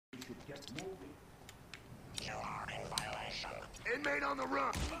You are in violation. Inmate on the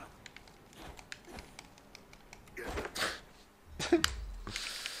run.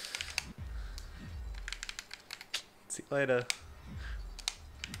 See you later.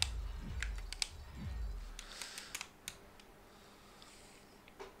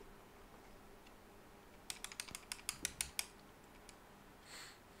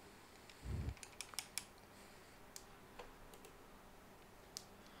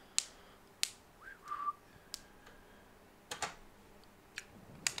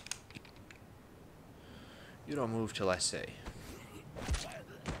 You don't move till I say.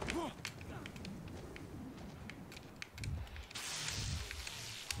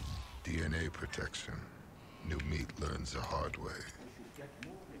 DNA protection. New meat learns the hard way.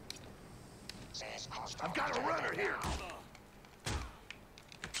 I've got a runner here.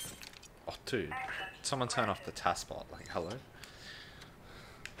 Oh, dude. Someone turn off the taskbar. Like, hello?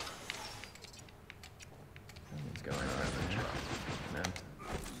 What's going on, man?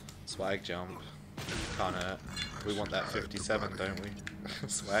 Swag jump. Can't hurt. We want that 57, don't we?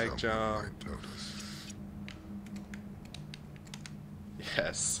 Swag jump.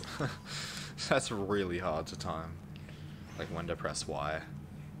 Yes. That's really hard to time. Like when to press Y.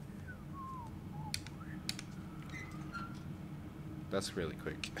 That's really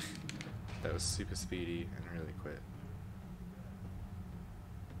quick. That was super speedy and really quick.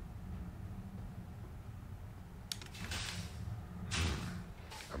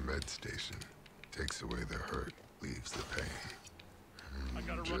 A med station takes away the hurt, leaves the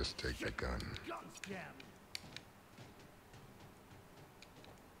pain. Just take the gun.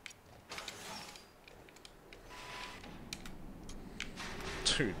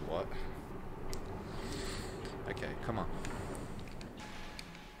 Dude, what? Okay, come on.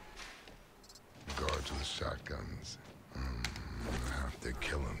 Guards with shotguns. Have to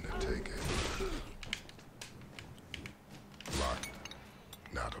kill him to take it. Locked.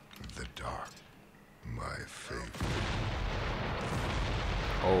 Not up in the dark. My favorite.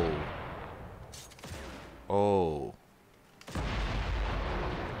 Oh. Oh.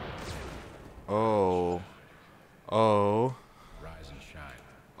 Oh. Oh. Rise and shine.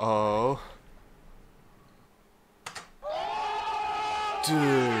 Oh.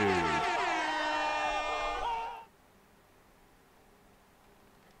 Dude.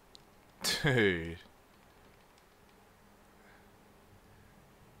 Dude.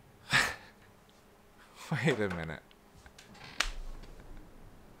 Wait a minute.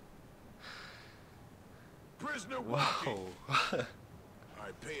 Prisoner Whoa. Alright,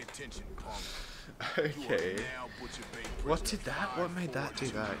 pay attention, punk. Okay. Now Butcher Bay What did that? What made that do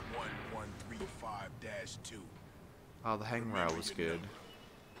that? 1135-2. Oh, the hangrail was good.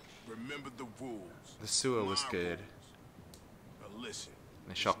 Remember the rules. The sewer was My good. rules. Now listen.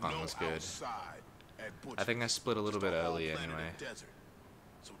 The shotgun there's was no good. outside at I Butcher think I split a little Bay. bit It's the early whole planet anyway. of desert.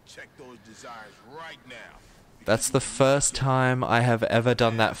 So check those desires right now. That's the first time I have ever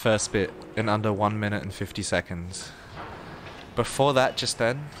done that first bit in under 1 minute and 50 seconds. Before that, just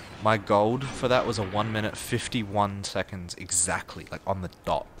then, my gold for that was a 1 minute 51 seconds exactly, like on the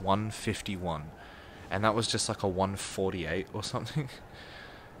dot, 151. And that was just like a 148 or something.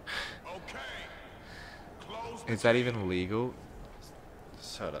 Okay. Close Is that even legal?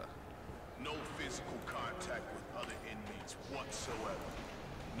 Soda. No physical contact with other inmates whatsoever.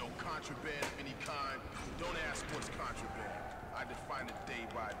 No contraband of any kind. Don't ask what's contraband. I define it day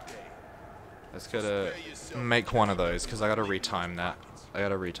by day. Let's go to make one of those, because I gotta retime that. I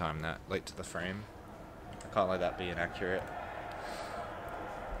gotta retime that, late to the frame. I can't let that be inaccurate.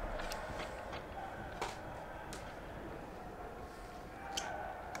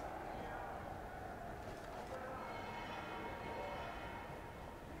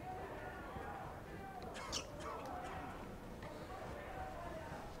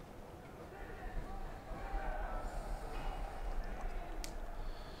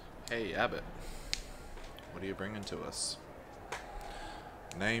 Hey, Abbott. What are you bringing to us?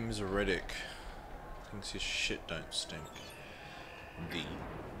 Name's Riddick. Thinks his shit don't stink. The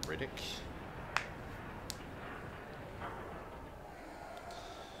Riddick?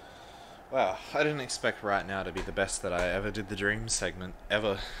 Wow, I didn't expect right now to be the best that I ever did the dream segment,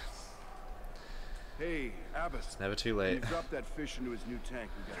 ever. Hey, Abbott. It's never too When late. you drop that fish into his new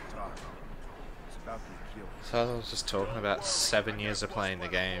tank, we gotta talk. It's about to kill. So I was just talking about 7 years of playing the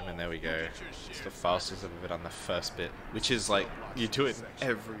game, and there we go. It's the fastest I've ever done the first bit, which is like, you do it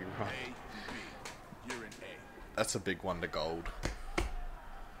every run. That's a big one to gold.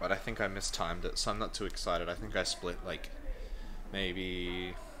 But I think I mistimed it, so I'm not too excited. I think I split like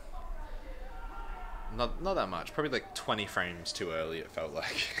maybe Not that much. Probably like 20 frames too early, it felt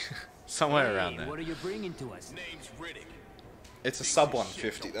like. Somewhere around there. What are you bringing to us? Name's Riddick. It's a sub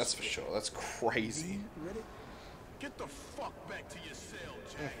 150, that's for sure. That's crazy. Get the fuck back to your cell,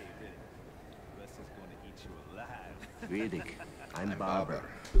 Jay. Riddick, I'm Barber.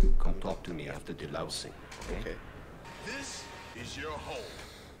 Come talk to me after delousing, okay? This is your home.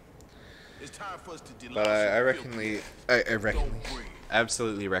 It's time for us to delouse. But I Don't breathe.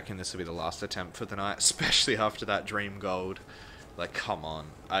 absolutely reckon this will be the last attempt for the night, especially after that dream gold. Like, come on.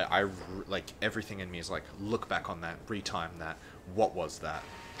 Like, everything in me is like, look back on that, retime that. What was that?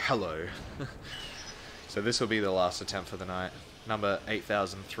 Hello. So this will be the last attempt for the night. Number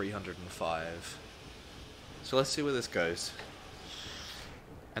 8,305. So let's see where this goes.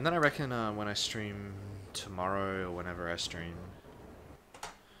 And then I reckon when I stream tomorrow or whenever I stream...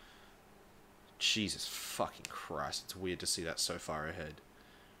 Jesus fucking Christ, it's weird to see that so far ahead.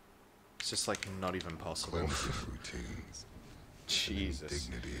 It's just like not even possible. Cleanses routines. Jesus. The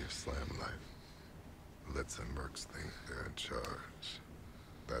dignity of slam life. Let some mercs think they're in charge.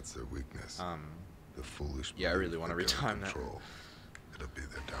 That's their weakness. The foolish. Yeah, I really want to belief that they're in retime that. control. It'll be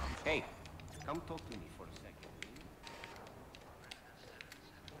their downfall. Hey, come talk to me for a second.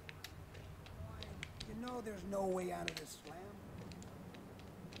 You know there's no way out of this slam.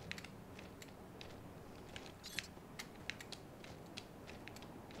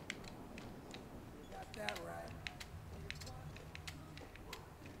 You got that right.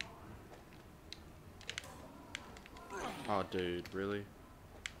 Oh, dude, really?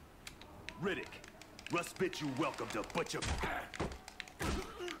 Riddick, Russ bid you welcome to Butcher.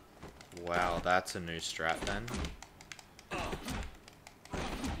 Wow, that's a new strat then.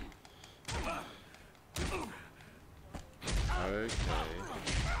 Okay.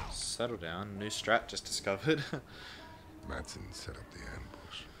 Settle down. New strat just discovered. Matson set up the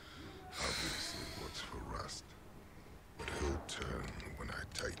ambush. Obviously works for Rust. But he'll turn when I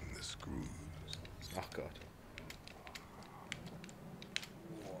tighten the screws. Oh, God.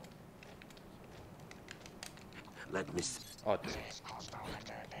 Let me Oh, dude.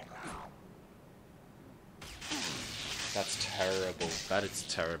 That's terrible. That is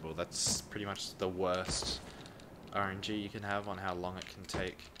terrible. That's pretty much the worst RNG you can have on how long it can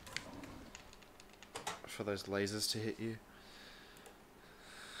take for those lasers to hit you.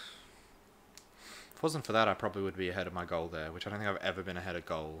 If it wasn't for that, I probably would be ahead of my goal there, which I don't think I've ever been ahead of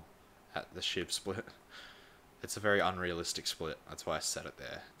goal at the Shiv split. It's a very unrealistic split. That's why I set it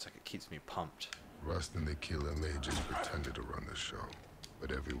there. It's like it keeps me pumped. Rust and the Killer Mages pretended to run the show,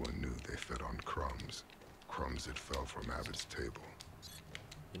 but everyone knew they fed on crumbs. Crumbs that fell from Abbott's table.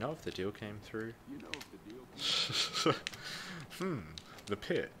 You know if the deal came through? You know if the deal The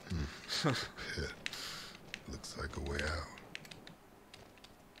pit. Pit. Looks like a way out.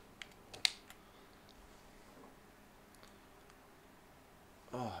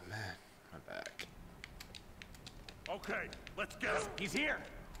 Oh man, my back. Okay, let's get him. He's here.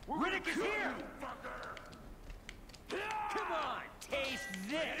 Riddick is here. Come on, taste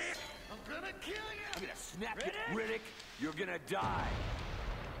this. I'm gonna kill you. I'm gonna snap you. Riddick, you're gonna die.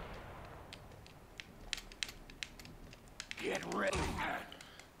 Get ready.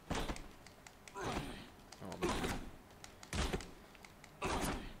 Oh man.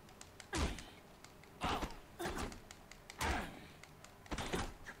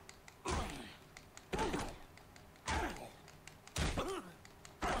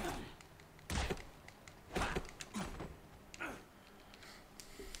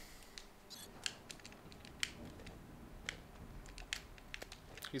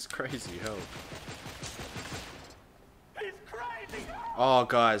 He's crazy, help. He's crazy. Oh,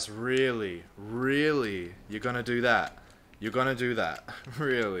 guys, really? Really? You're gonna do that? You're gonna do that?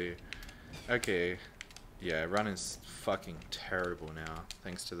 Really? Okay. Yeah, run is fucking terrible now,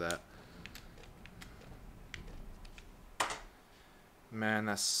 thanks to that. Man,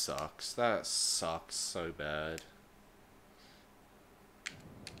 that sucks. That sucks so bad.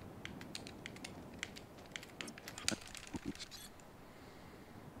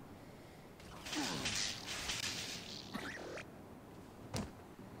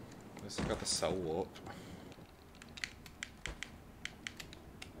 This got the cell warp.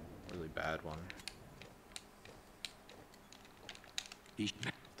 Really bad one.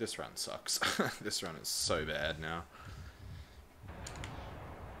 This run sucks. This run is so bad now.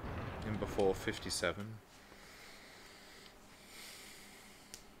 In before 57.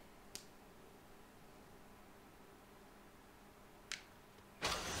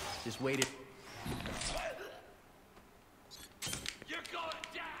 Just wait it. You're going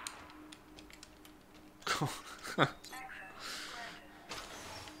down.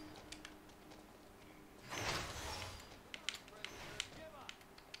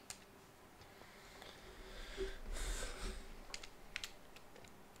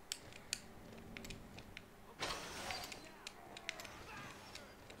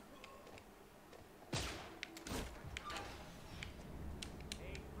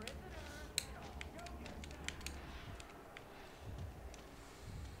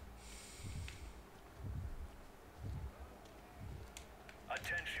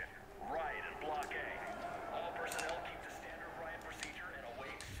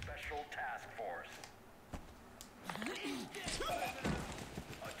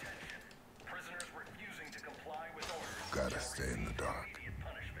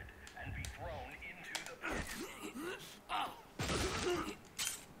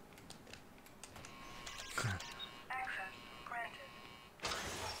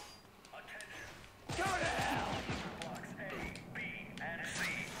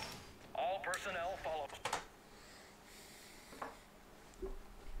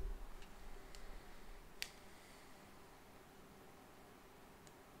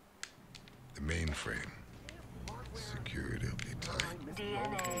 mainframe. Security will be tight.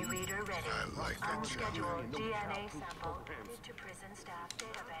 DNA reader ready. I like a Unscheduled DNA sample to prison staff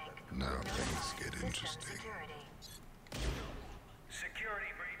databank. Now things get System interesting. security.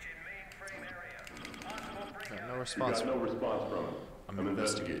 Security breach in mainframe area. Possible breakout. No response. No response from him. I'm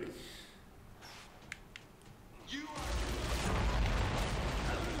investigating.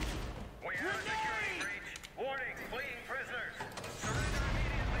 We have a security breach. Warning, fleeing prisoners. Surrender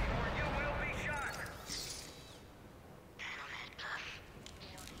immediately or you will be shot.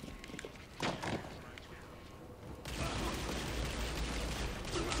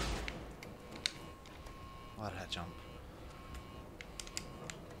 Why did I jump?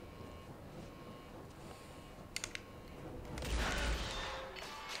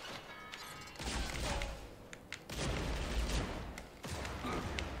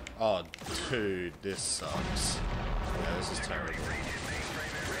 Oh, dude, this sucks. Yeah, this is terrible. Breach in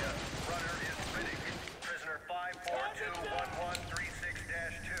mainframe area. Runner is Riddick. Prisoner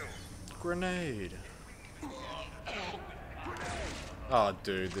 5421136-2. Grenade. Oh,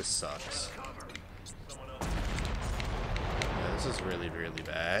 dude, this sucks. Yeah, this is really, really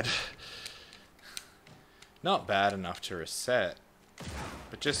bad. Not bad enough to reset,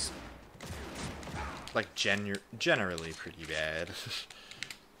 but just like generally pretty bad.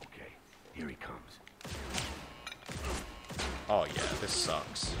 Okay, here he comes. Oh yeah, this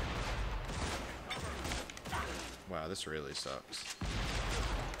sucks. Wow, this really sucks.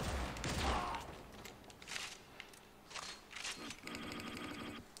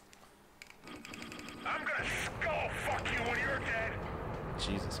 I'm gonna skull fuck you when you're dead.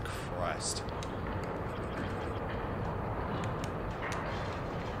 Jesus Christ.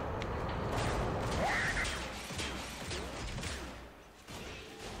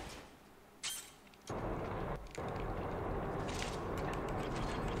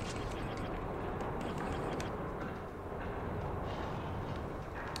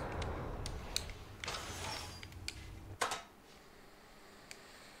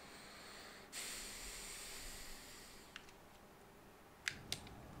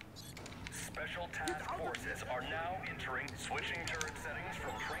 Special task forces are now entering switching turret settings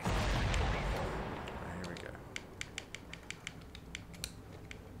from train. Here we go.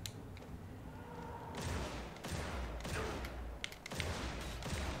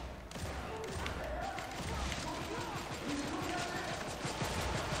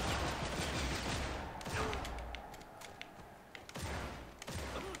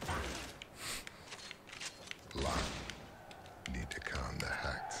 Lock. Need to con the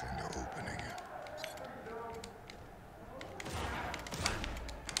hacks into opening it.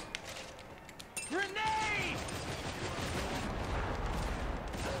 Grenade!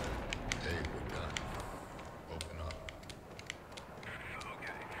 Hey, we're done. Open up.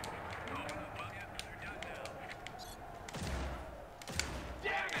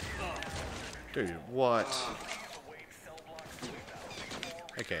 Dude, what?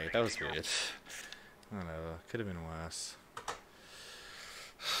 Okay, that was weird. I don't know, could have been worse.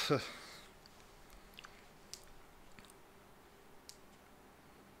 The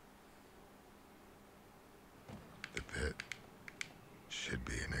pit. Should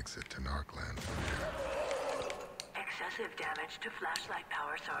be an exit to Narcland from here. Excessive damage to flashlight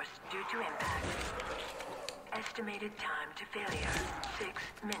power source due to impact. Estimated time to failure, 6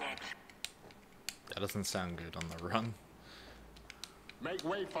 minutes. That doesn't sound good on the run. Make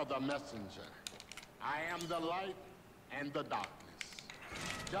way for the messenger. I am the light and the darkness.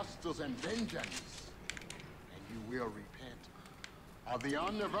 Justice and vengeance. And you will repent. Or the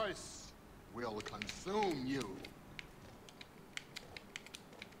omniverse will consume you.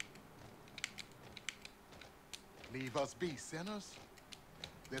 Leave us be, sinners.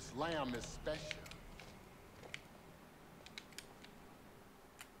 This lamb is special.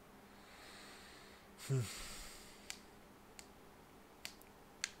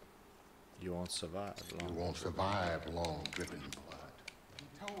 You won't survive long. You won't survive long dripping blood.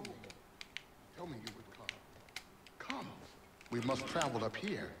 He told me you would come. Come. We must travel up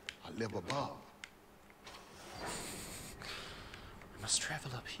here. I live above. We must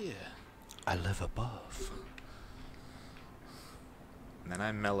travel up here. I live above. And then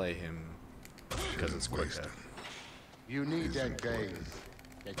I melee him because it's quicker. You need that gaze.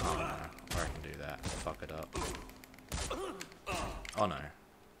 That Oh no, or I can do that. Fuck it up. Oh no.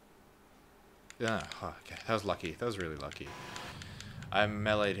 Yeah, oh, okay. That was lucky. That was really lucky. I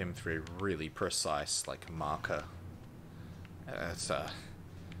meleeed him through a really precise, like, marker. That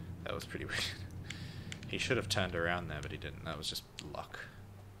was pretty weird. He should have turned around there, but he didn't. That was just luck.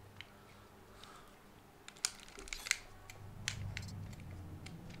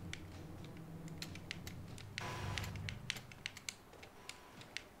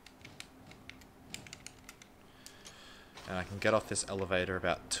 And I can get off this elevator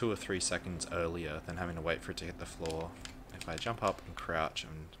about 2 or 3 seconds earlier than having to wait for it to hit the floor. If I jump up and crouch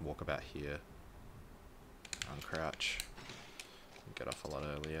and walk about here, uncrouch, and get off a lot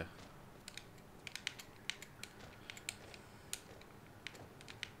earlier.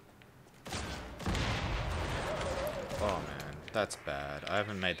 Oh man, that's bad. I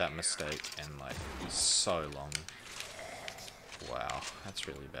haven't made that mistake in like so long. Wow, that's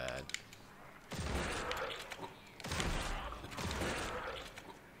really bad.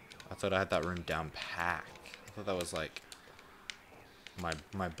 I thought I had that room down pat. I thought that was like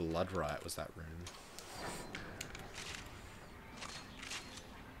my blood right was that room.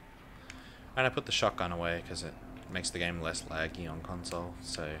 And I put the shotgun away because it makes the game less laggy on console,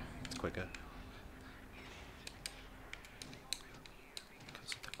 so it's quicker.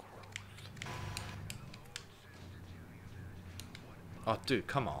 Oh dude,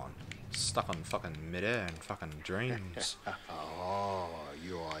 come on. Stuck on fucking midair and fucking dreams. Oh,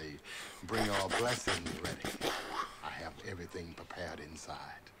 you are bring your blessings ready. I have everything prepared inside.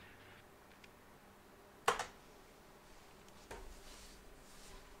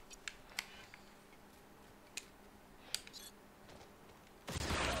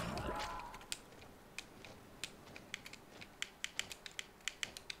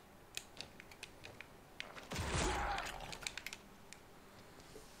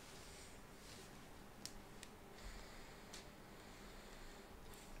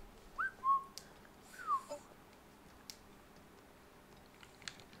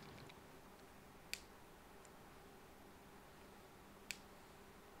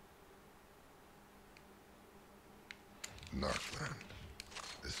 Northland.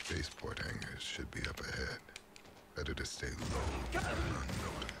 The spaceport hangars should be up ahead. Better to stay low and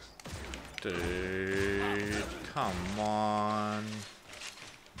unnoticed. Dude, come on.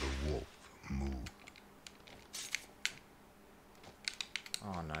 The wolf moved.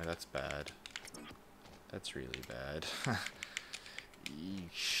 Oh no, that's bad. That's really bad.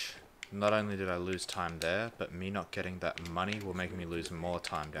 Yeesh. Not only did I lose time there, but me not getting that money will make me lose more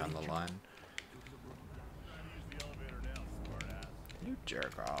time down the line. You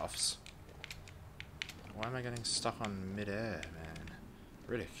jerk-offs. Why am I getting stuck on mid-air, man?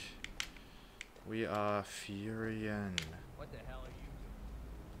 Riddick. We are Furian. What the hell are you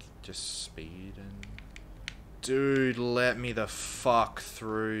doing? Just speeding. Dude, let me the fuck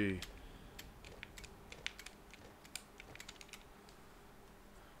through.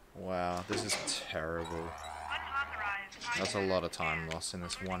 Wow, this is terrible. That's a lot of time lost in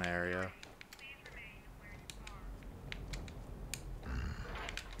this one area.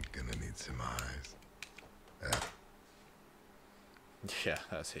 Gonna need some eyes. Yeah,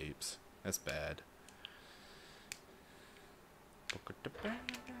 that's heaps. That's bad.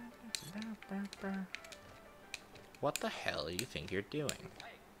 What the hell do you think you're doing?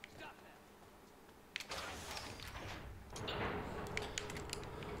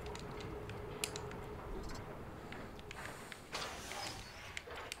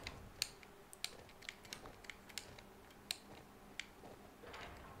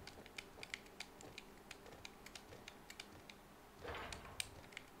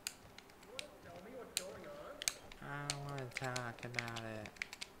 I don't want to talk about it.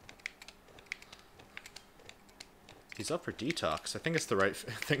 He's up for detox. I think it's the right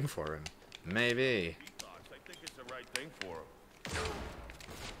thing for him. Maybe. I think it's the right thing for him.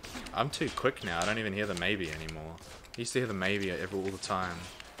 I'm too quick now. I don't even hear the maybe anymore. I used to hear the maybe all the time.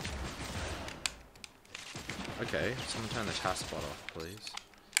 Okay, someone turn the taskbar off, please.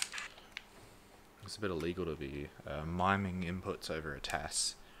 It's a bit illegal to be miming inputs over a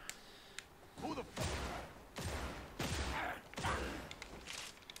TAS. Who the fuck?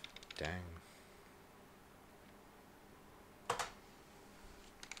 Dang.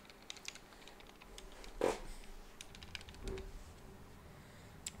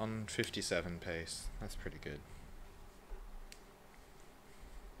 On 57 pace. That's pretty good.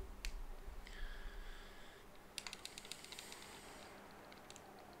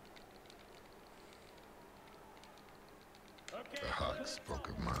 The Hawk spoke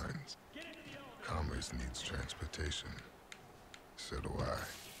of mines. Commerce needs transportation. So do I.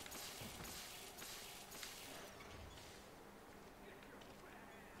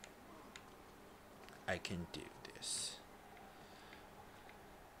 I can do this.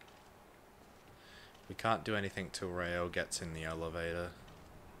 We can't do anything till Rael gets in the elevator.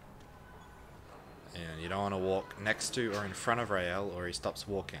 And you don't want to walk next to or in front of Rael or he stops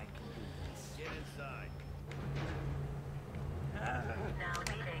walking. Get inside.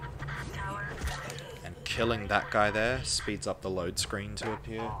 And killing that guy there speeds up the load screen to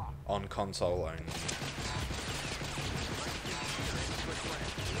appear on console only.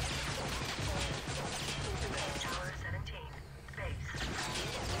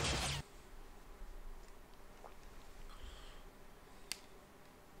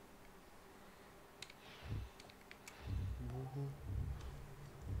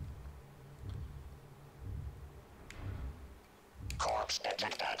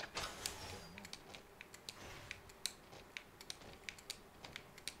 detected.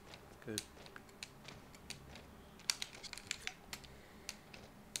 Good.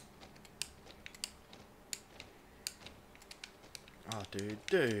 Oh,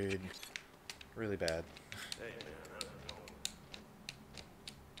 dude. Really bad.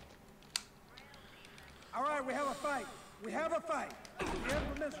 All right, we have a fight. We have a fight. The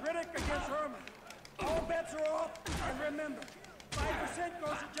infamous Riddick against Herman. All bets are off, and remember, 5%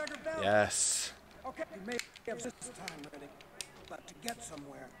 goes to Jugger Valley. Yes. Okay, you may have this time, Riddick, but to get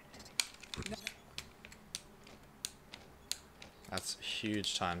somewhere. That's a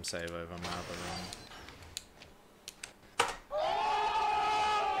huge time save over my other run. Oh,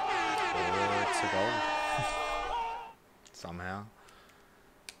 it's a goal. Somehow.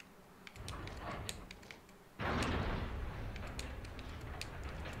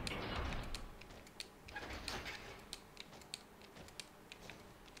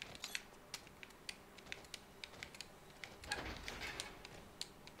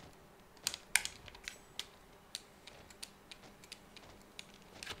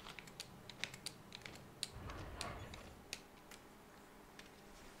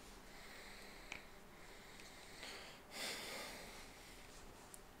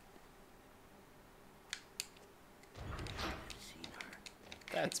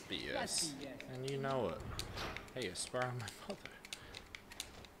 That's BS. And you know it. Hey, you spur on my mother.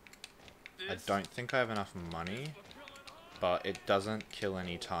 I don't think I have enough money, but it doesn't kill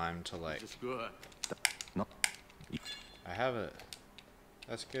any time to like... I have it.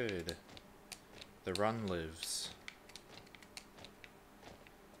 That's good. The run lives.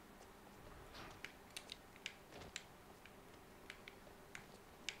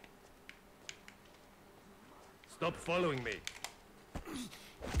 Stop following me.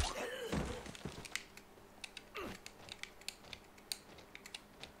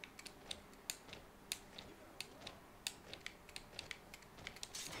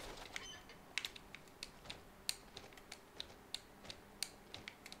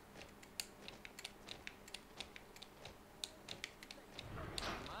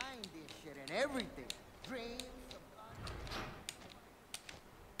 Mind this shit and everything. Dreams.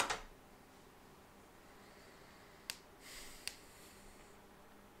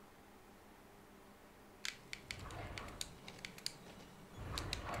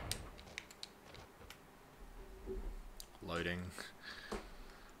 Loading.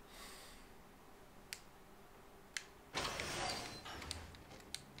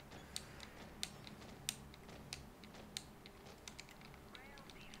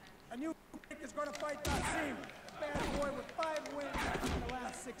 A new Riddick is going to fight Nassim, a bad boy with 5 wins in the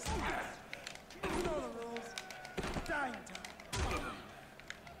last 6 years. You know the rules. Dying time.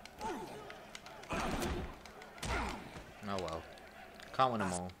 Oh well. Can't win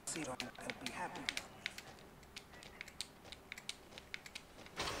them all. I'll be happy.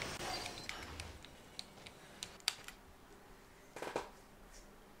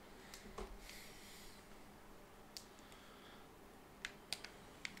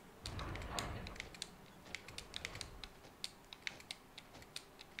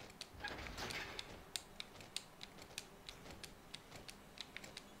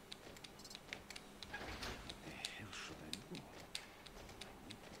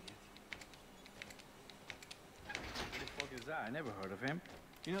 I never heard of him.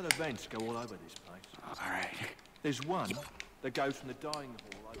 You know the vents go all over this place. All right. There's one that goes from the dining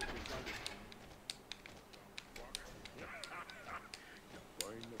hall over to the other.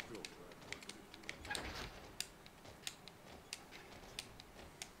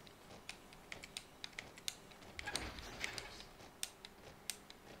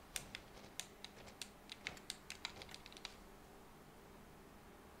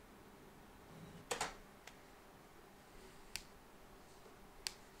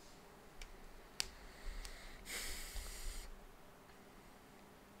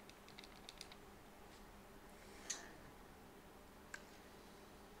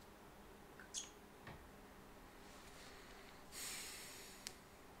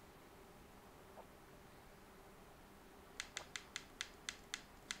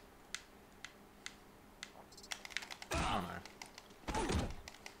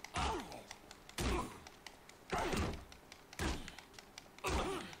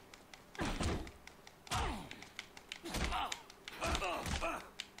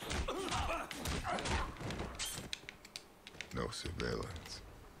 No surveillance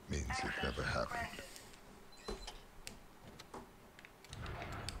means it never happened.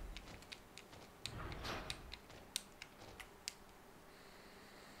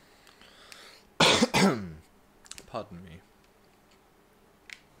 Pardon me.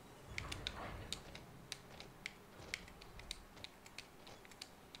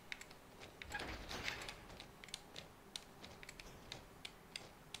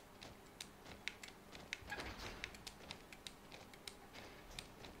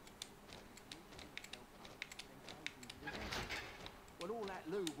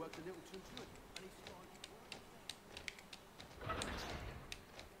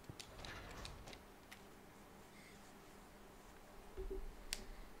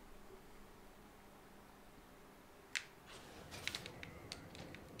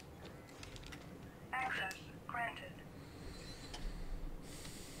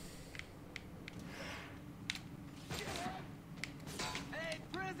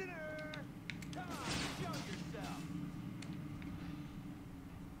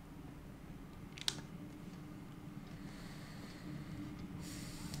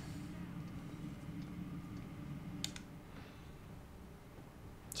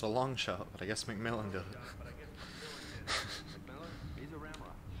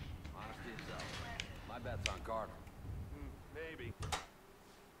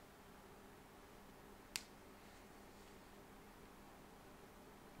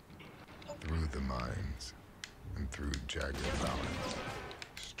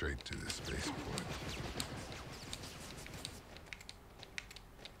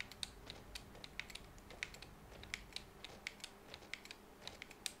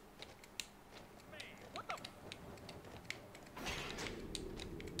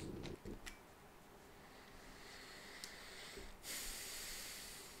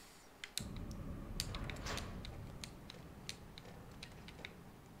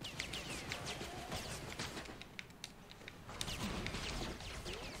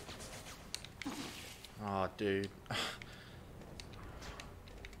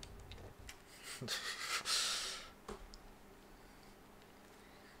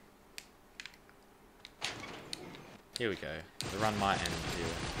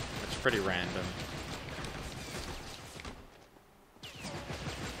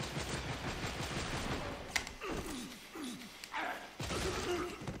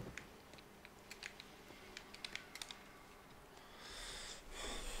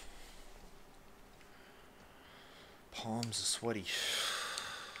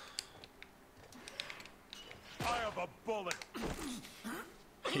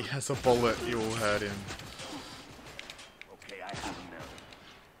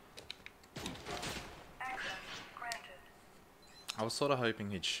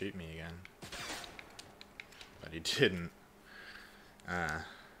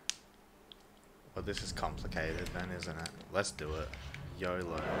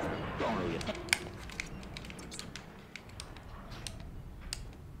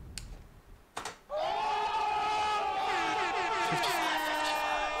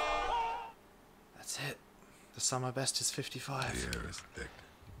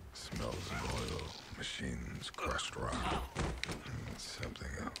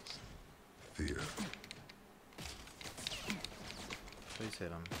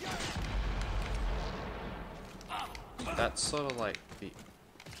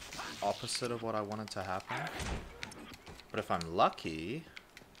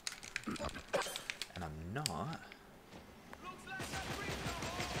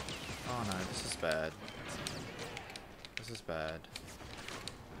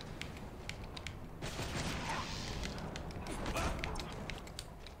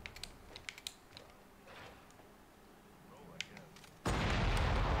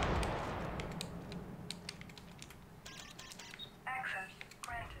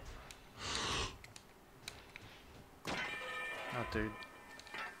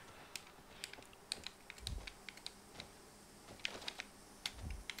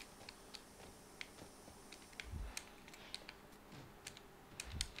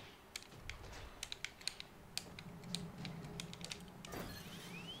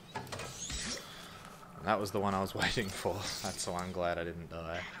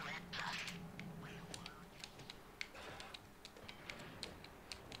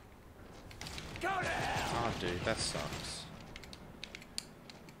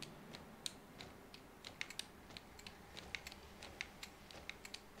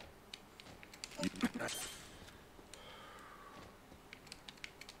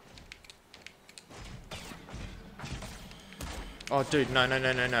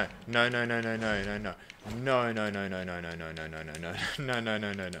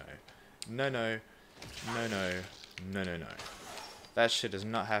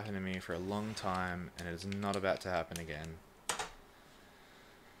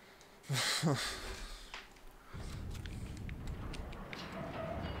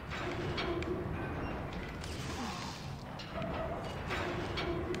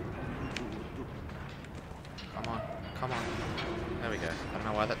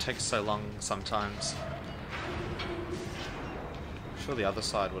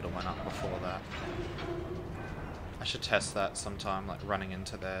 I should test that sometime, like running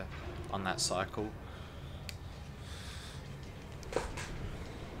into there on that cycle.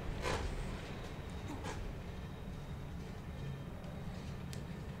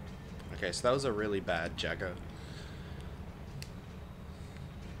 Okay, so that was a really bad Jagger.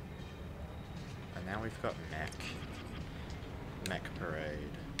 And now we've got Mech. Mech Parade.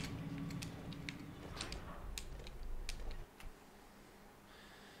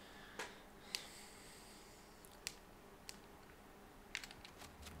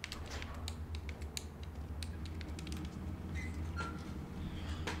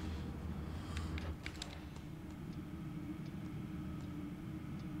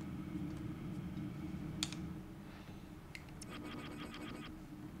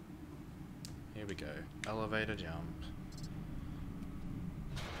 Here we go. Elevator jump.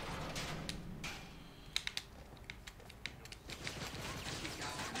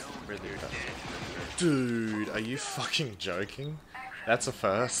 Dude, are you fucking joking? That's a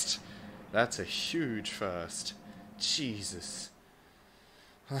first. That's a huge first. Jesus.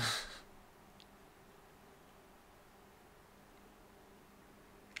 Any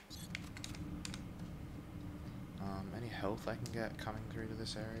health I can get coming through to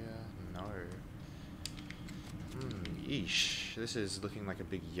this area? No. Yeesh. This is looking like a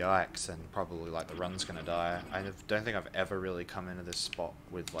big yikes, and probably like the run's gonna die. I don't think I've ever really come into this spot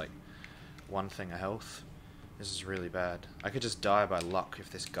with like one thing of health. This is really bad. I could just die by luck if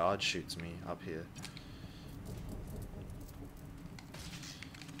this guard shoots me up here.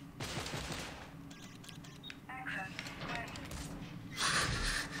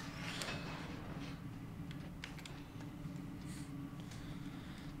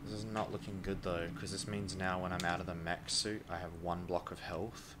 This is not looking good though, because this means now when I'm out of the mech suit, I have 1 block of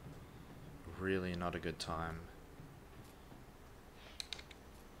health. Really not a good time.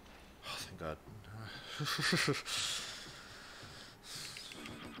 Oh, thank God.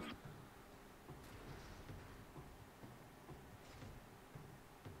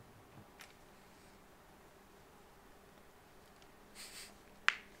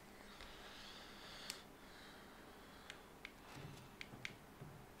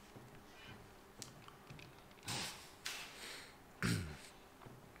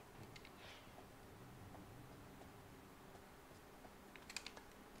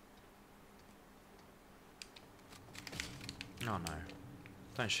 Oh no.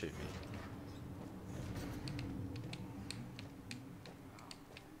 Don't shoot me.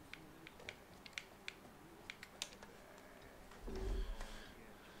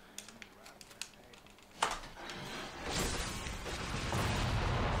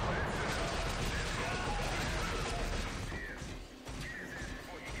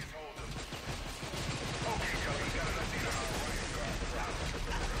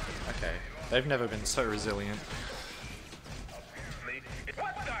 Okay. They've never been so resilient.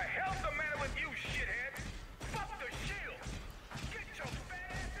 What the hell's the matter with you, shithead? Fuck the shield! Get your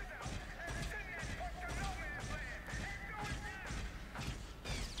fat asses out and send that fuck to no man's land!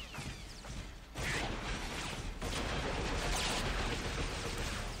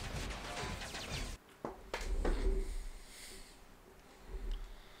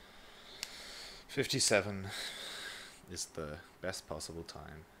 $57 is the best possible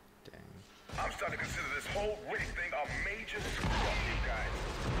time. Dang. I'm starting to consider this whole Riddick thing a major screw up, you guys.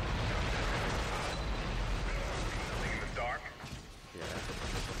 In the dark. Yeah.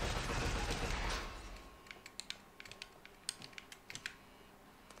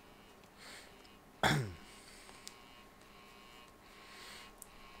 I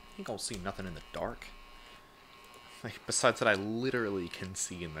think I'll see nothing in the dark. Like, besides that I literally can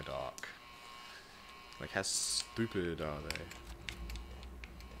see in the dark. Like, how stupid are they?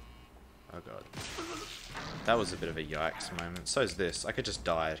 Oh god. That was a bit of a yikes moment. So is this. I could just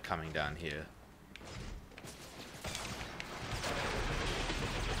die coming down here.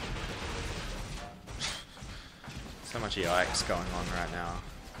 So much yikes going on right now.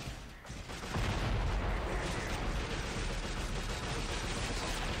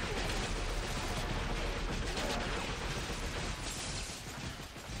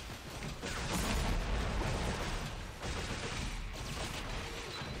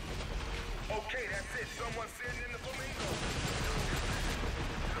 Okay, that's it. Someone sitting in the flamingo.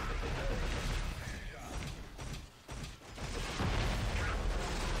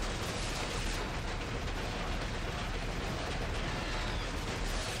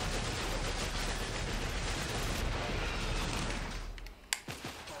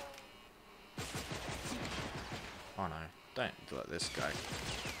 Oh no, don't let this guy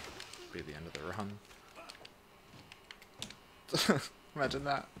be the end of the run. Imagine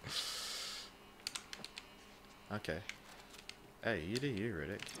that. Okay. Hey, you do you,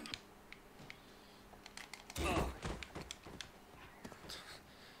 Riddick.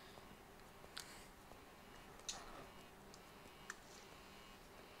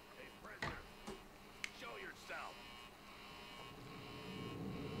 Show yourself.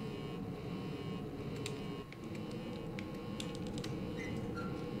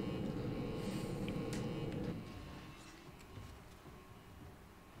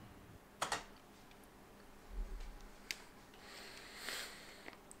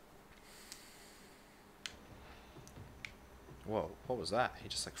 Whoa, what was that? He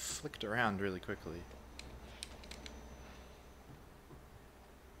just like flicked around really quickly.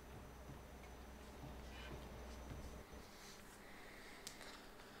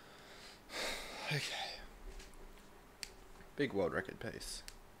 Okay. Big world record pace.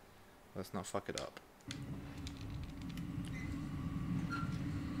 Let's not fuck it up.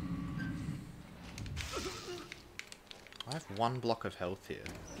 I have 1 block of health here.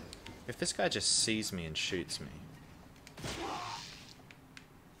 If this guy just sees me and shoots me.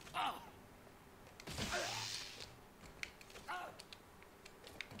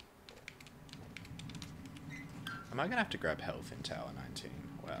 Am I gonna have to grab health in Tower 19?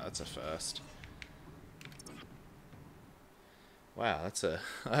 Wow, that's a first. Wow, that's a...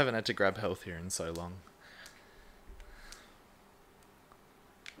 I haven't had to grab health here in so long.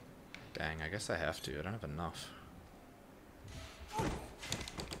 Dang, I guess I have to. I don't have enough. And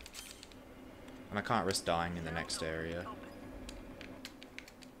I can't risk dying in the next area.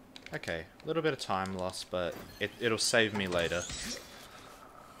 Okay, a little bit of time lost, but it'll save me later.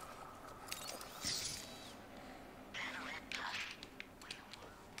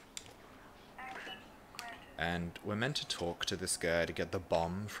 And we're meant to talk to this guy to get the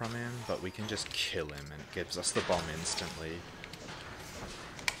bomb from him, but we can just kill him and it gives us the bomb instantly.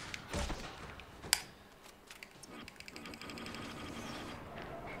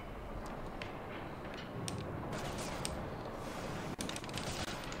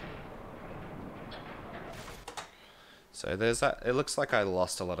 So there's that. It looks like I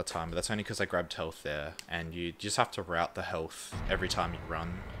lost a lot of time, but that's only because I grabbed health there, and you just have to route the health every time you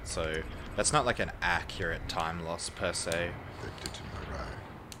run. So that's not like an accurate time loss per se. They're ditching my ride.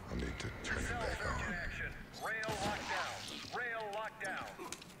 I'll need to turn it back on. Rail locked down. Rail locked down.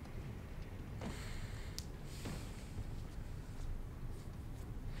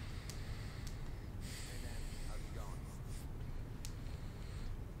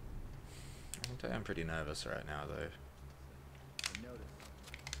 I'm pretty nervous right now, though.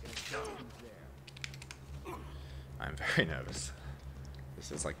 I'm very nervous.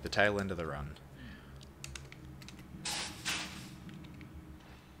 This is like the tail end of the run.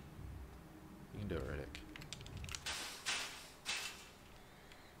 You can do it, Riddick.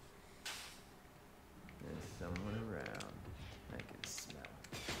 There's someone around. I can smell.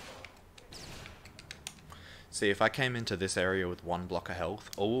 See, if I came into this area with 1 block of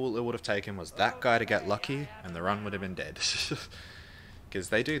health, all it would have taken was that guy to get lucky, and the run would have been dead. Because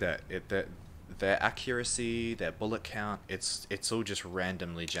they do that. Their accuracy, their bullet count, it's all just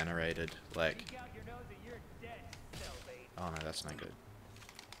randomly generated. Like, oh no, that's no good.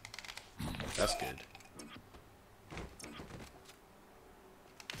 That's good.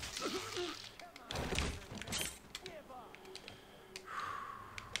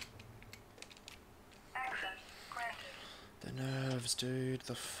 The nerves, dude.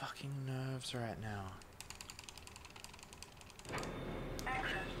 The fucking nerves right now.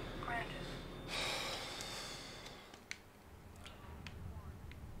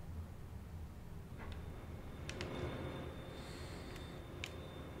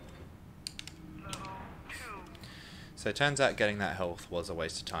 So it turns out getting that health was a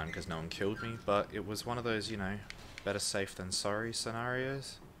waste of time because no one killed me, but it was one of those, you know, better safe than sorry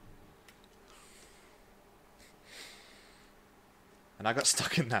scenarios. And I got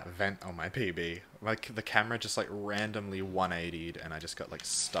stuck in that vent on my PB. Like, the camera just like randomly 180'd and I just got like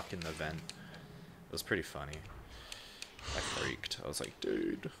stuck in the vent. It was pretty funny. I freaked. I was like,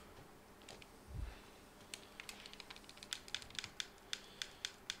 dude.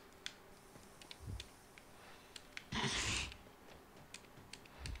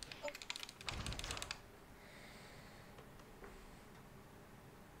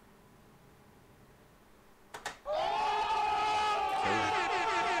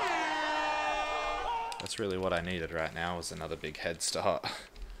 That's really what I needed right now, was another big head start.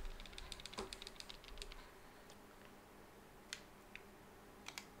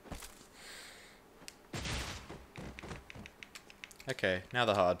 Okay, now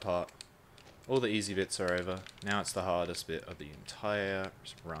the hard part. All the easy bits are over. Now it's the hardest bit of the entire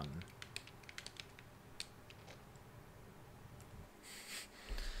run.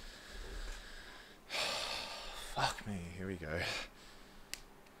 Hey, here we go.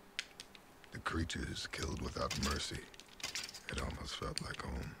 The creatures killed without mercy. It almost felt like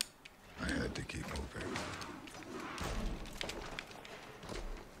home. I had to keep moving.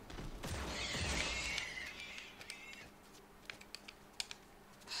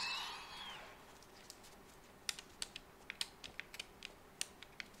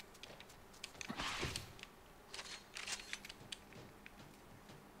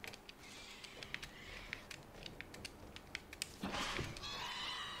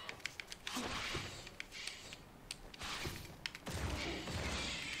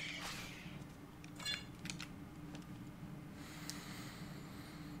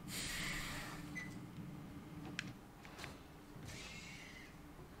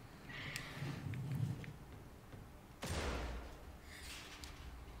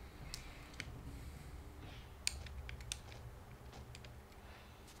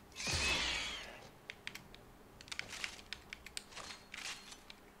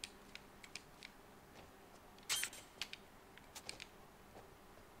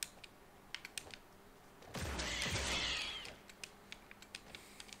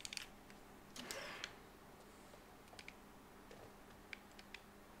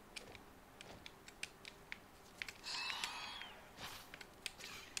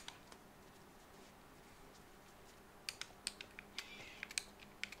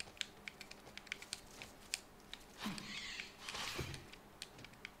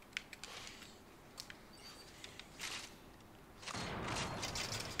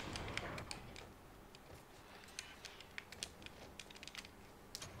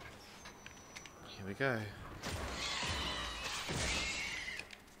 Here we go.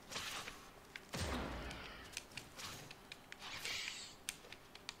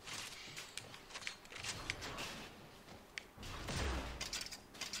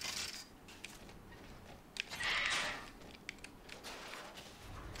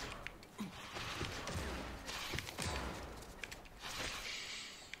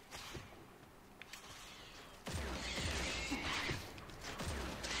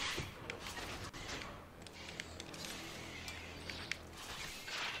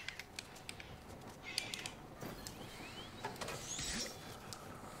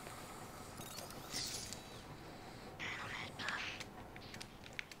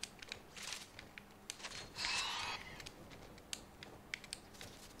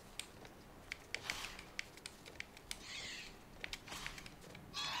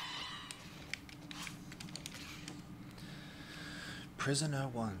 Prisoner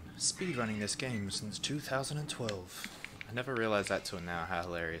 1. Speedrunning this game since 2012. I never realized that till now, how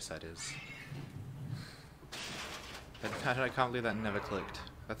hilarious that is. I can't believe that never clicked.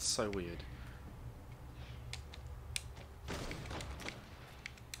 That's so weird.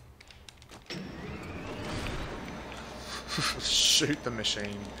 Shoot the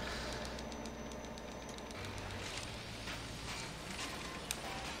machine.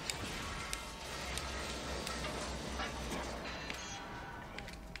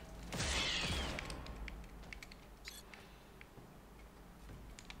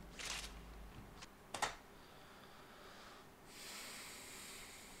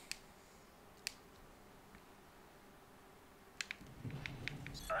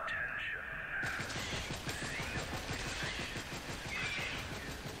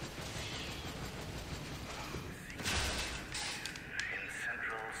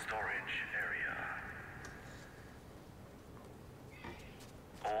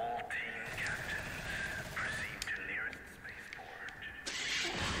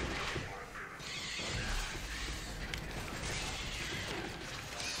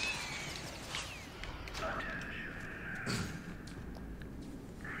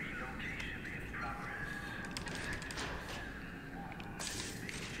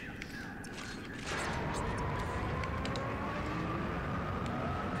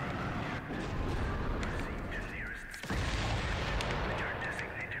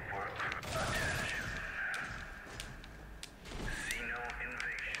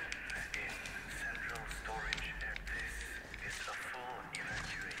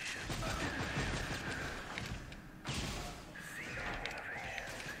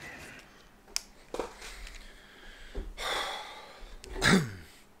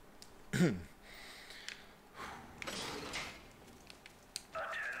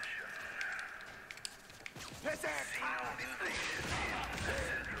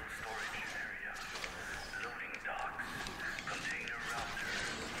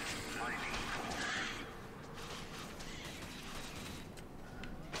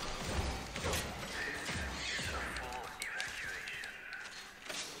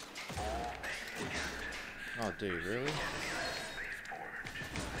 Dude, really?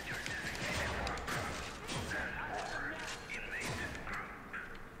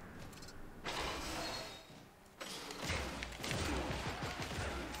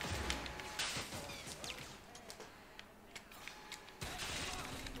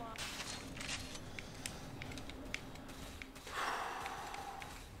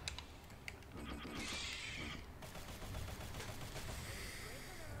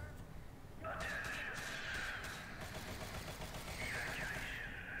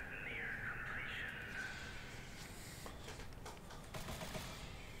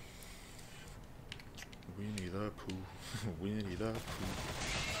 Winnie the Pooh, Winnie the Pooh.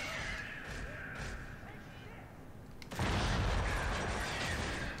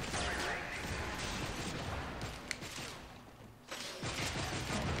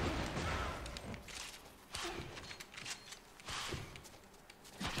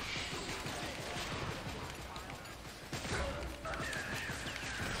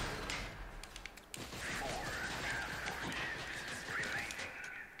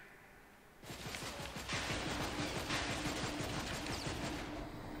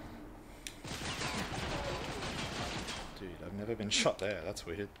 Never been shot there, that's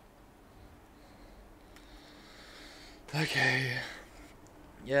weird. Okay.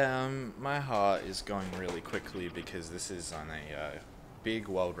 Yeah, my heart is going really quickly because this is on a big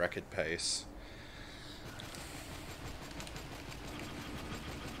world record pace.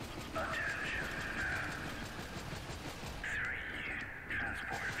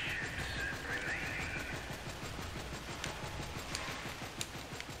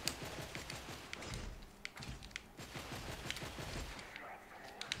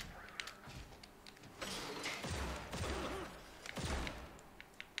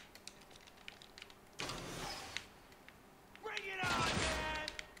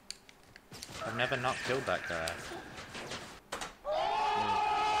 I've never not killed that guy.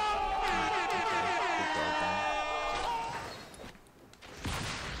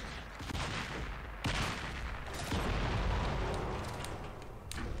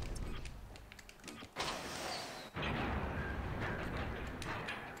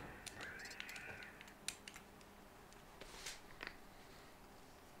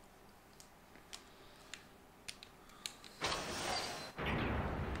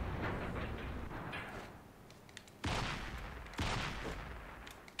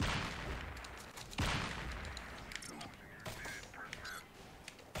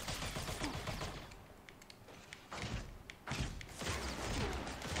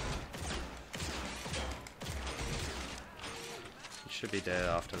 Should be dead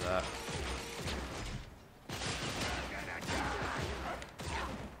after that.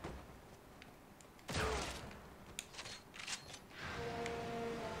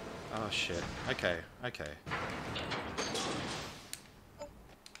 Oh shit. Okay, okay.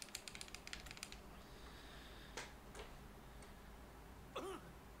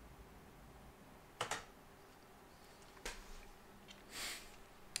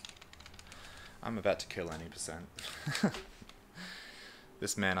 I'm about to kill any percent.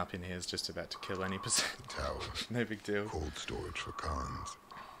 This man up in here is just about to kill any percent. Tower. No big deal. Cold storage for cons.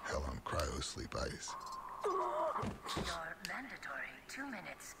 Hell on cryo-sleep ice. Your mandatory 2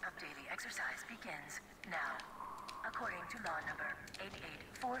 minutes of daily exercise begins now. According to law number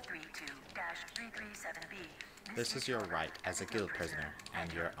 88432-337B, This is your right as a guild prisoner,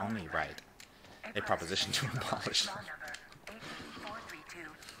 and your only right. A proposition to abolish. Law number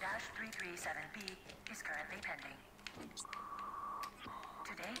 88432-337B is currently pending.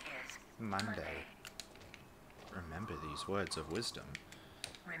 Today is Monday. Remember these words of wisdom.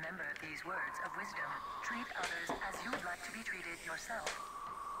 Remember these words of wisdom. Treat others as you would like to be treated yourself.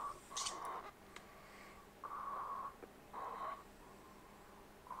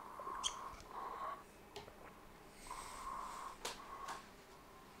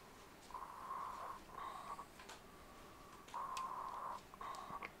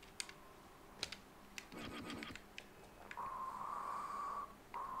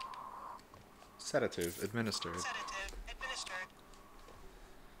 Sedative administered. Sedative administered.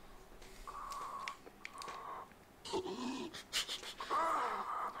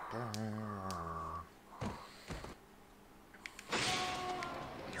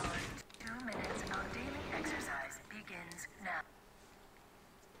 Your 2 minutes of daily exercise begins now.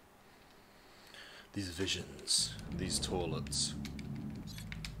 These visions, these toilets.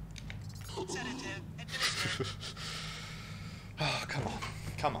 Sedative administered. Oh, come on,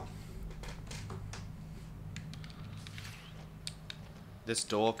 come on. This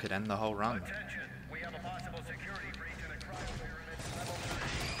door could end the whole run. Attention, we have a possible security breach in a cryo pyramid level 3.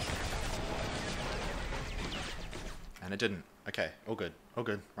 and it didn't. Okay, all good. All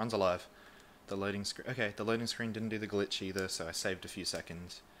good. Run's alive. The loading screen... Okay, the loading screen didn't do the glitch either, so I saved a few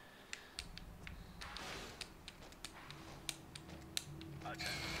seconds.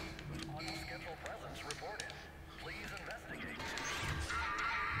 Unscheduled presence reported. Please investigate.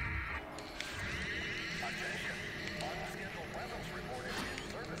 Attention. Unscheduled presence reported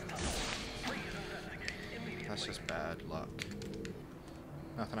in service tunnel. Please investigate immediately. That's just bad luck.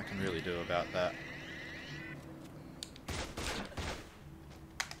 Nothing I can really do about that.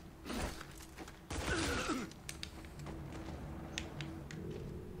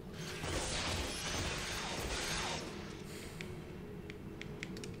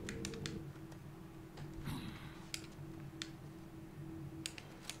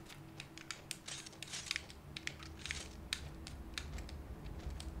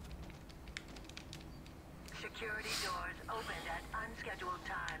 Security doors opened at unscheduled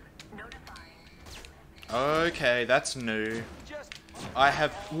time. Notifying. Okay, that's new. I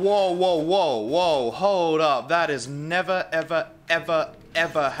have... Whoa, whoa, whoa, whoa, hold up. That has never, ever, ever,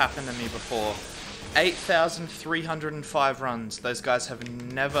 ever happened to me before. 8,305 runs. Those guys have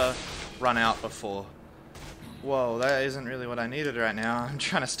never run out before. Whoa, that isn't really what I needed right now. I'm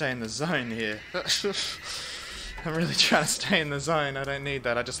trying to stay in the zone here. I'm really trying to stay in the zone. I don't need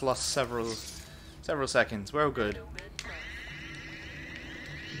that. I just lost several seconds. We're all good.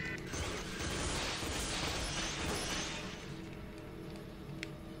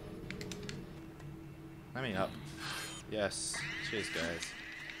 Let me up. Yes. Cheers, guys.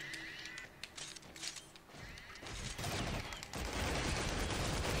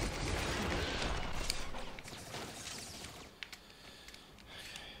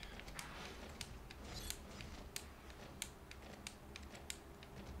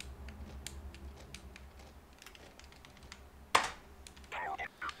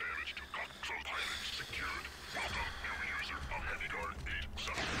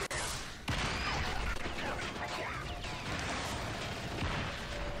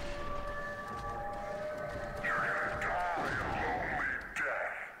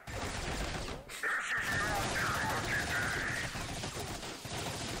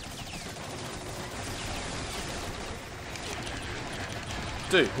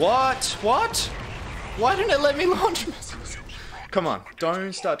 Dude, what? What? Why didn't it let me launch missiles? Come on,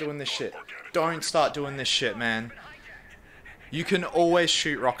 don't start doing this shit. Don't start doing this shit, man. You can always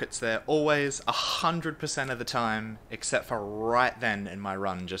shoot rockets there. Always, 100% of the time. Except for right then in my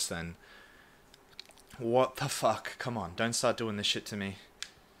run, just then. What the fuck? Come on, don't start doing this shit to me.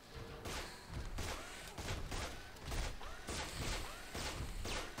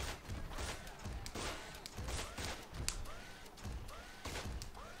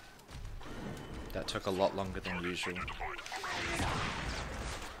 That took a lot longer than usual.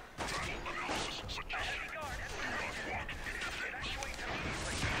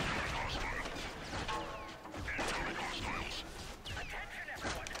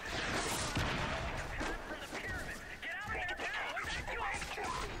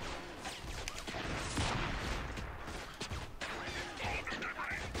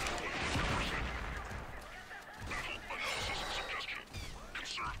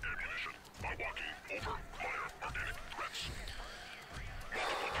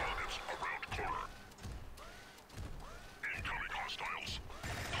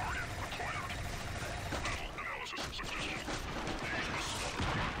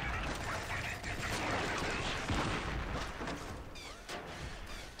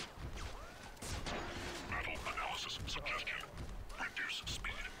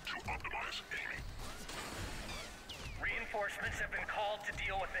 Reinforcements have been called to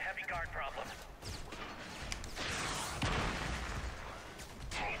deal with the heavy guard problem.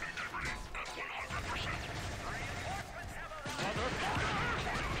 Integrity at 100%. Reinforcements have arrived.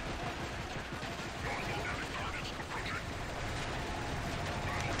 Targets approaching.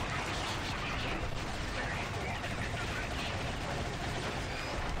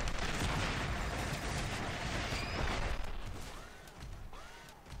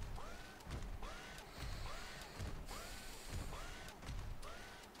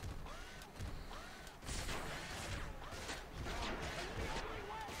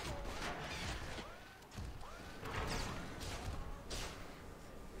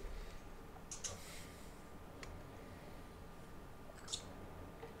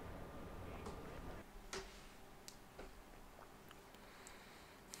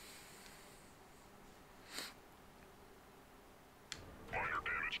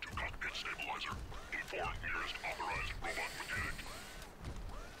 Stabilizer. Inform nearest authorized robot mechanic.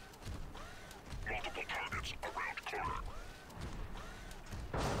 Multiple targets around corner.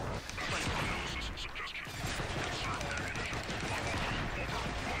 Analysis suggestion. Conserve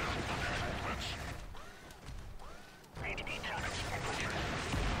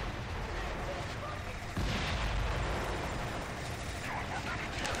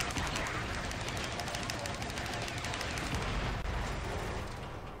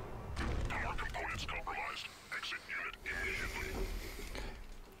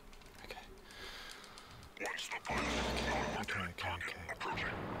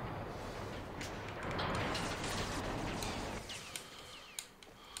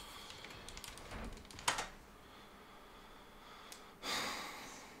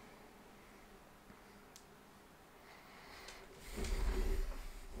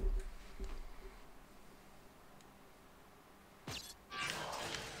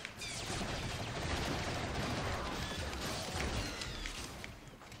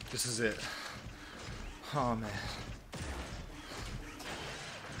This is it. Oh man.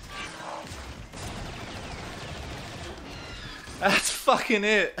 That's fucking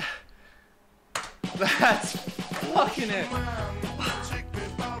it. That's fucking it.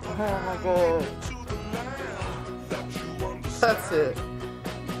 Oh my god. That's it.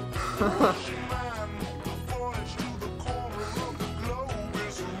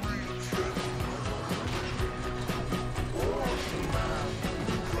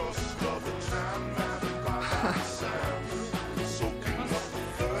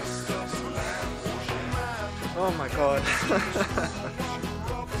 Oh my god.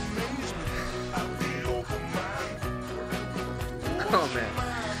 Oh man.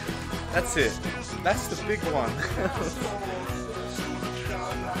 That's it. That's the big one.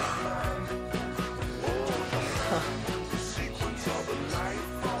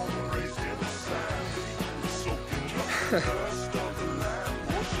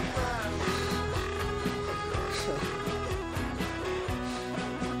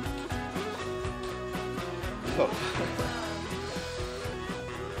 Oh.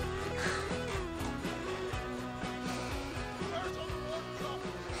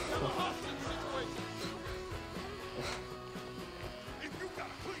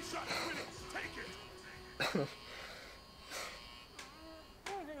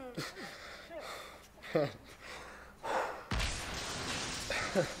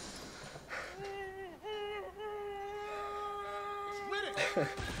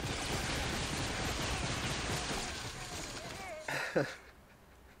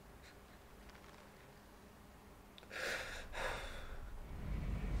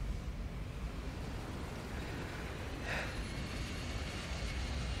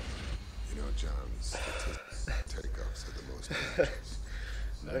 You know, John, takeoffs are the most dangerous.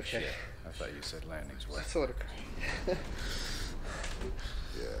 No Okay. shit. I thought you said landings were. Sort of.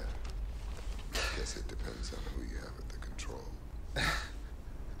 Yeah. Guess it depends on who you have at the control.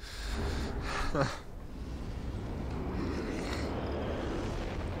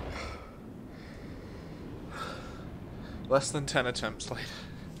 Less than 10 attempts later.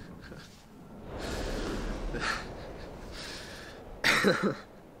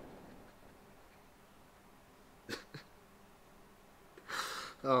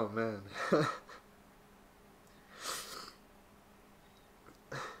 Oh man.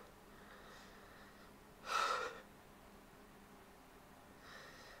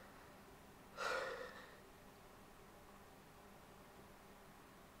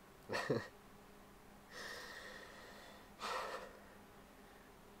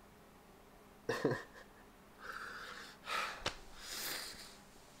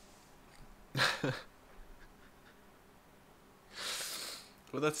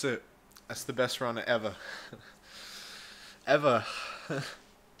 Well, that's it. That's the best run ever. Ever. You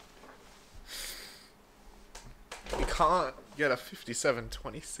can't get a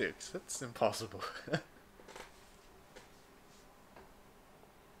 57.26. That's impossible.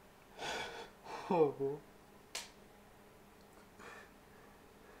 Oh.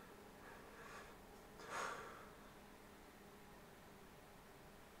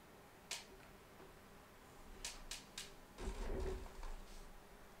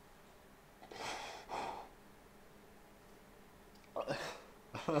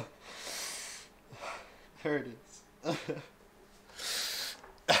 There it is.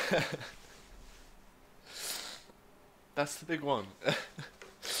 That's the big one.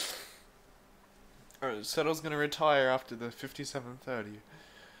 Alright, said I was gonna retire after the 57.30.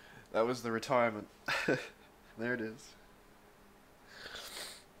 That was the retirement. There it is.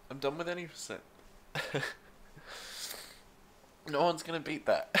 I'm done with any percent. No one's gonna beat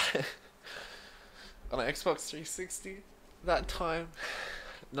that. On an Xbox 360, that time,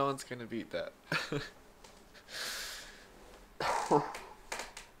 no one's gonna beat that.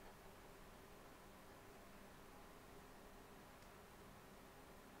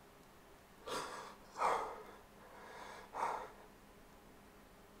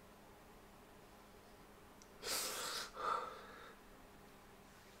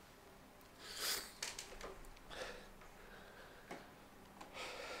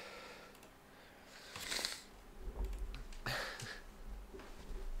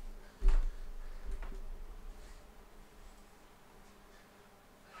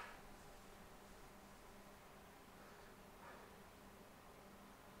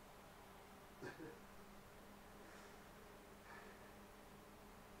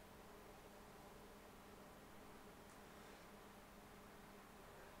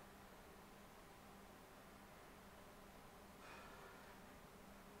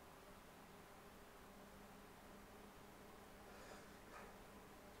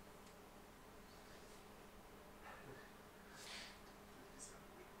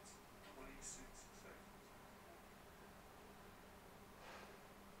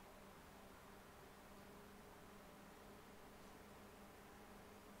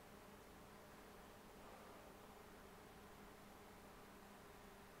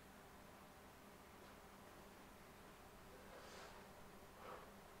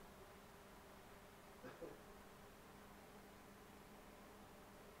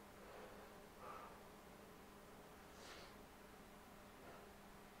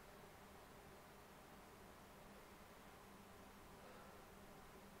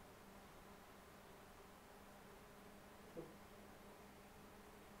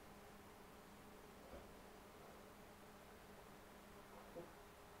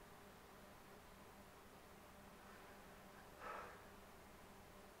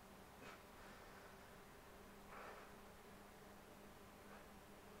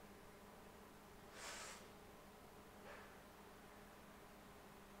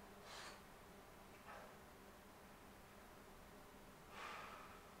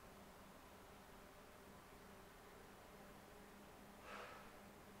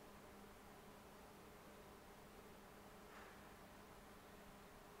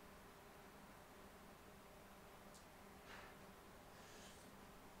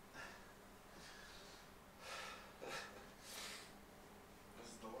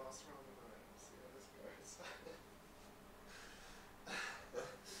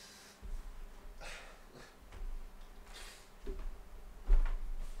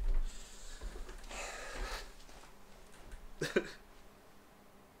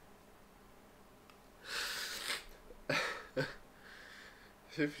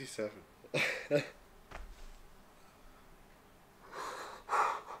 57.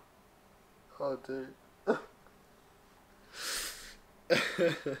 Oh, dude.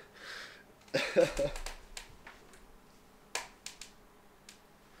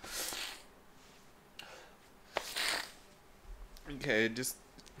 Okay, just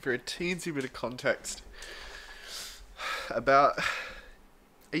for a teensy bit of context, about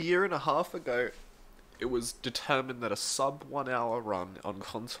a year and a half ago, it was determined that a sub 1 hour run on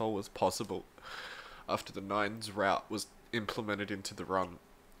console was possible after the 9's route was implemented into the run.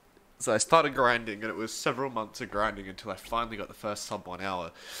 So I started grinding, and it was several months of grinding until I finally got the first sub 1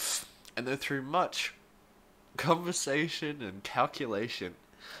 hour. And then through much conversation and calculation,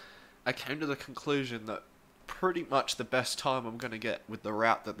 I came to the conclusion that pretty much the best time I'm going to get with the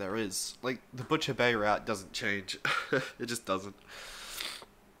route that there is, like the Butcher Bay route doesn't change, it just doesn't,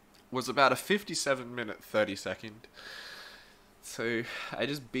 was about a 57-minute 30-second. So I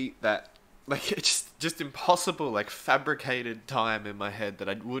just beat that, like, it's just impossible, like, fabricated time in my head that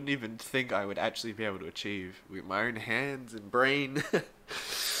I wouldn't even think I would actually be able to achieve with my own hands and brain.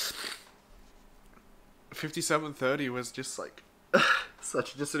 57:30 was just like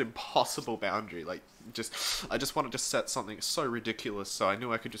just an impossible boundary. Like, I just wanted to set something so ridiculous, so I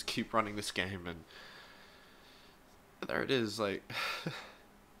knew I could just keep running this game, and there it is, like,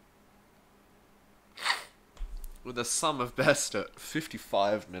 with a sum of best at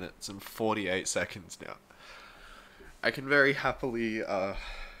 55 minutes and 48 seconds now. I can very happily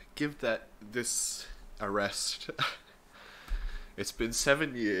give this a rest. It's been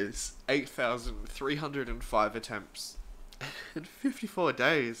 7 years, 8,305 attempts, and 54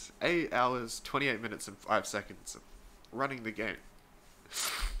 days, 8 hours, 28 minutes and 5 seconds of running the game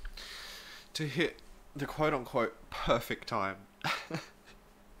to hit the quote-unquote perfect time.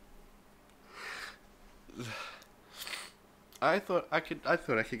 I thought I could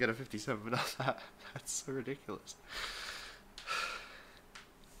get a 57, but that's so ridiculous.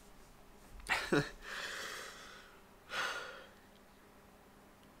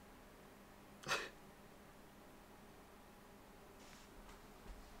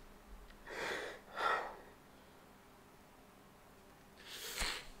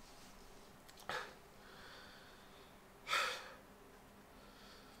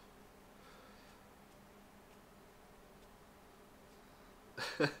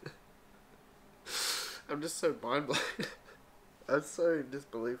 I'm just so mind blown. I'm so in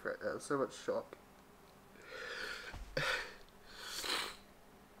disbelief right now. So much shock.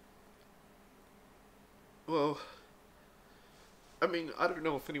 Well, I mean, I don't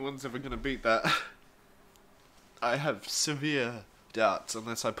know if anyone's ever gonna beat that. I have severe doubts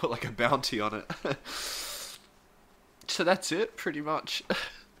unless I put like a bounty on it. So that's it, pretty much.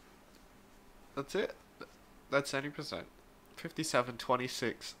 That's it. That's 80%.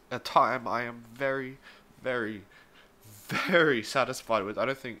 57:26. A time I am very, very, very satisfied with. I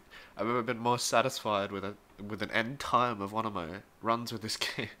don't think I've ever been more satisfied with an end time of one of my runs with this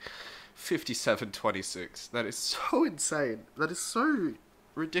game. 57:26. That is so insane. That is so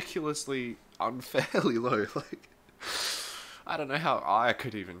ridiculously unfairly low. Like, I don't know how I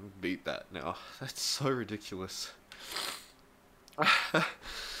could even beat that now. That's so ridiculous.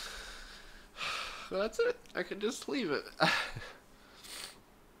 That's it. I can just leave it.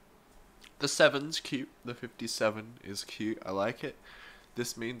 The 7's cute. The 57 is cute. I like it.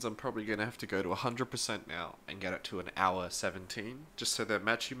 This means I'm probably going to have to go to 100% now and get it to an hour 17, just so they're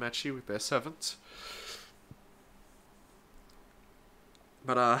matchy-matchy with their 7s.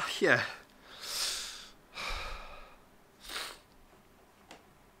 But, yeah.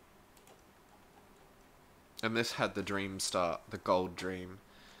 And this had the dream start, the gold dream.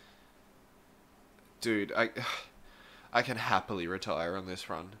 Dude, I can happily retire on this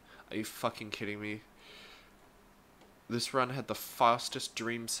run. Are you fucking kidding me? This run had the fastest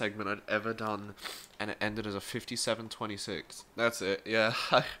dream segment I'd ever done, and it ended as a 57:26. That's it, yeah.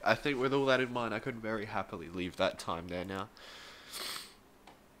 I think with all that in mind, I could very happily leave that time there now.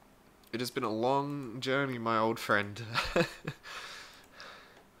 It has been a long journey, my old friend.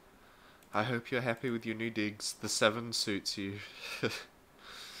 I hope you're happy with your new digs. The 7 suits you.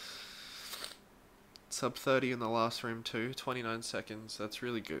 Sub 30 in the last room too, 29 seconds, that's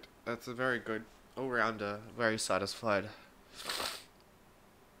really good. That's a very good all-rounder, very satisfied.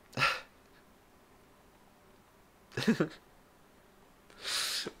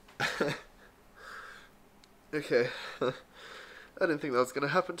 Okay, I didn't think that was going to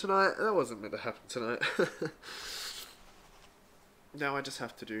happen tonight. That wasn't meant to happen tonight. Now I just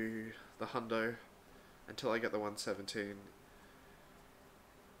have to do the hundo until I get the 117.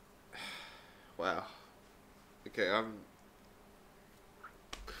 Wow. Okay, I'm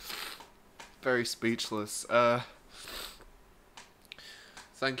very speechless.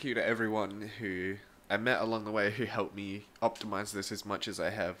 Thank you to everyone who I met along the way who helped me optimize this as much as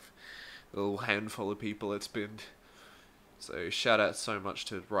I have. A little handful of people it's been. So shout out so much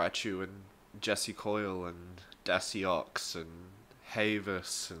to Raichu and Jesse Coyle and Dasiox and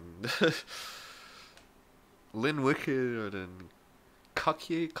Havis and Lynn Wickard and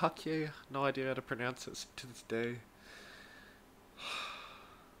Kakye, no idea how to pronounce it to this day.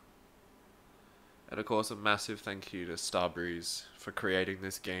 And of course a massive thank you to Starbreeze for creating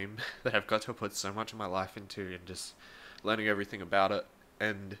this game that I've got to put so much of my life into and just learning everything about it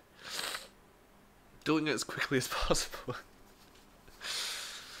and doing it as quickly as possible.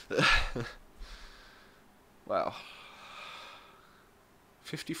 Wow.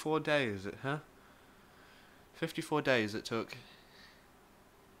 54 days, huh? 54 days it took.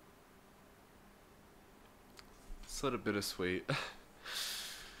 Sort of bittersweet.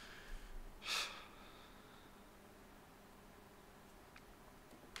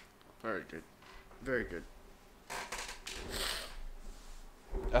 Very good. Very good.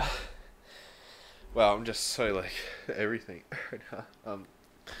 Well, I'm just so like everything right now.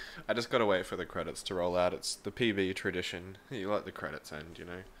 I just gotta wait for the credits to roll out. It's the PB tradition. You let the credits end, you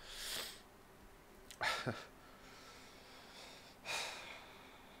know.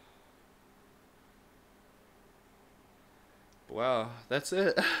 Wow, that's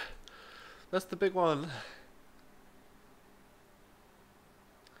it. That's the big one.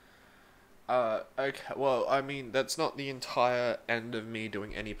 Okay, well, I mean, that's not the entire end of me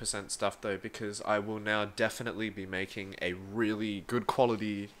doing any percent stuff, though, because I will now definitely be making a really good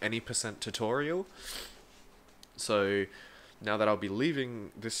quality any percent tutorial. So, now that I'll be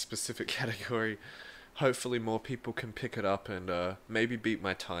leaving this specific category, hopefully more people can pick it up and, maybe beat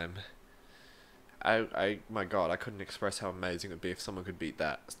my time. My god, I couldn't express how amazing it would be if someone could beat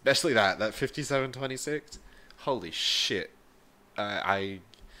that. Especially that 57:26. Holy shit.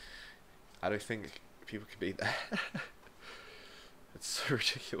 I don't think people can beat that. It's so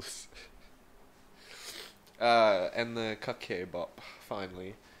ridiculous. And the Kakye bop,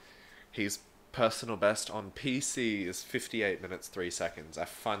 finally. His personal best on PC is 58 minutes 3 seconds. I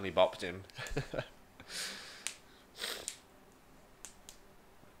finally bopped him.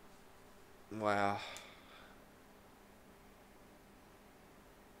 Wow.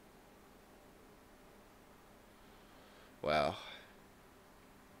 Wow.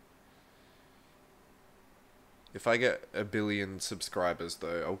 If I get 1 billion subscribers,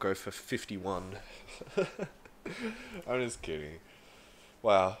 though, I'll go for 51. I'm just kidding.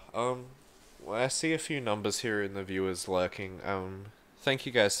 Wow. Well, I see a few numbers here in the viewers lurking. Thank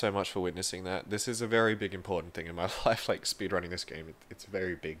you guys so much for witnessing that. This is a very big, important thing in my life, like, speedrunning this game. It's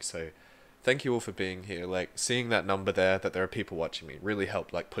very big, so thank you all for being here. Like, seeing that number there, that there are people watching me, really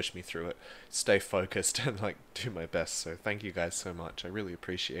helped, like, push me through it, stay focused, and, like, do my best. So thank you guys so much. I really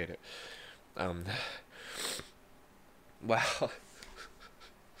appreciate it. Wow.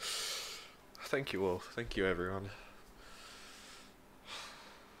 Thank you all. Thank you, everyone.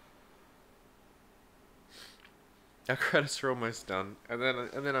 Our credits are almost done, and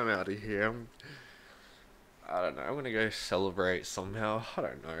then I'm out of here. I don't know. I'm gonna go celebrate somehow. I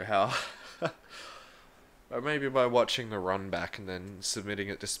don't know how. Or maybe by watching the run back and then submitting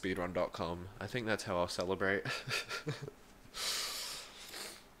it to speedrun.com. I think that's how I'll celebrate.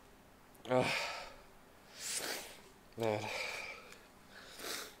 Oh. Man.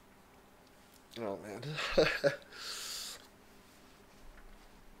 Oh man.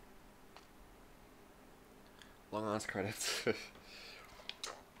 Long ass credits. I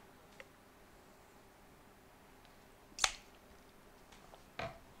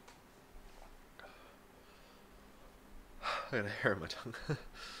got a hair on my tongue.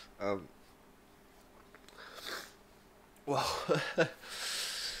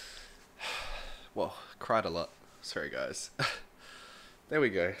 Well, cried a lot. Sorry, guys. There we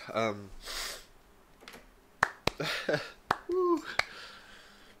go.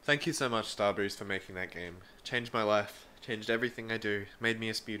 Thank you so much, Starbreeze, for making that game. Changed my life. Changed everything I do. Made me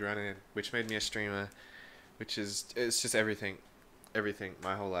a speedrunner, which made me a streamer. It's just everything. Everything.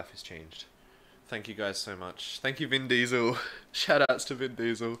 My whole life has changed. Thank you guys so much. Thank you, Vin Diesel. Shoutouts to Vin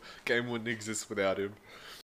Diesel. Game wouldn't exist without him.